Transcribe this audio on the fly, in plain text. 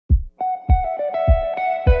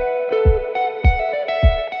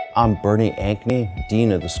I'm Bernie Ankney,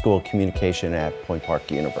 Dean of the School of Communication at Point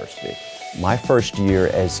Park University. My first year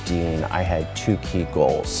as Dean, I had two key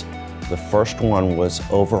goals. The first one was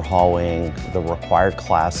overhauling the required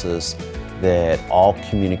classes that all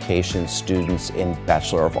communication students in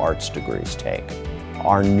Bachelor of Arts degrees take.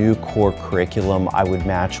 Our new core curriculum I would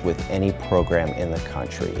match with any program in the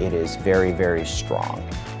country. It is very, very strong.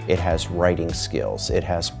 It has writing skills, it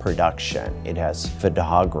has production, it has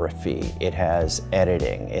photography, it has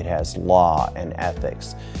editing, it has law and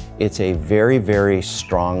ethics. It's a very, very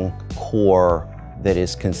strong core that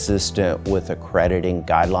is consistent with accrediting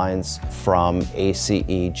guidelines from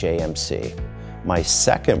ACE-JMC. My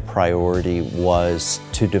second priority was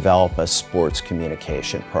to develop a sports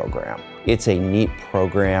communication program. It's a neat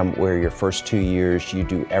program where your first 2 years you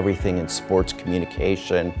do everything in sports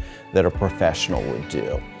communication that a professional would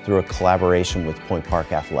do through a collaboration with Point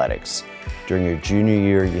Park Athletics. During your junior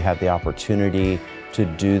year, you have the opportunity to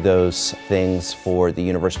do those things for the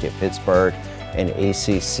University of Pittsburgh and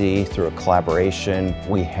ACC through a collaboration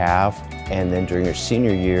we have. And then during your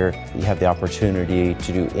senior year, you have the opportunity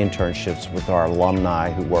to do internships with our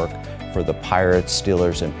alumni who work for the Pirates,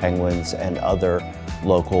 Steelers, and Penguins and other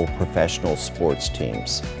local professional sports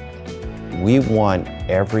teams. We want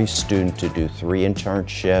every student to do 3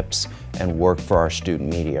 internships and work for our student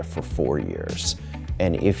media for 4 years.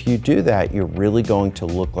 And if you do that, you're really going to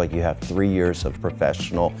look like you have 3 years of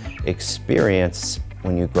professional experience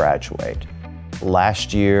when you graduate.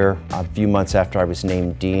 Last year, a few months after I was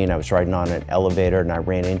named Dean, I was riding on an elevator and I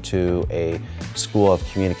ran into a School of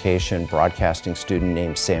Communication broadcasting student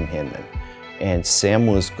named Sam Hinman. And Sam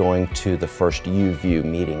was going to the first UView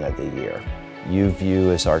meeting of the year.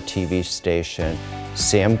 UView is our TV station.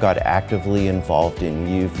 Sam got actively involved in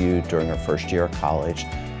UView during her first year of college.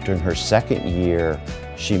 During her second year,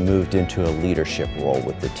 she moved into a leadership role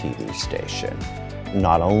with the TV station.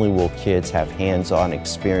 Not only will kids have hands-on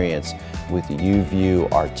experience with UView,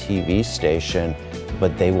 our TV station,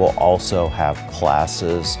 but they will also have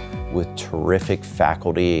classes with terrific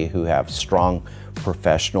faculty who have strong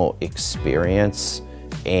professional experience,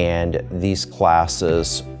 and these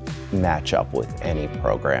classes match up with any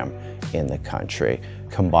program in the country.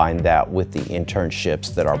 Combine that with the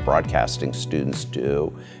internships that our broadcasting students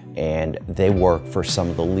do, and they work for some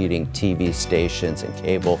of the leading TV stations and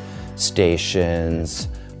cable stations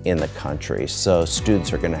in the country. So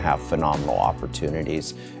students are going to have phenomenal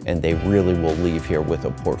opportunities, and they really will leave here with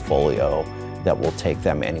a portfolio that will take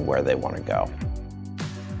them anywhere they want to go.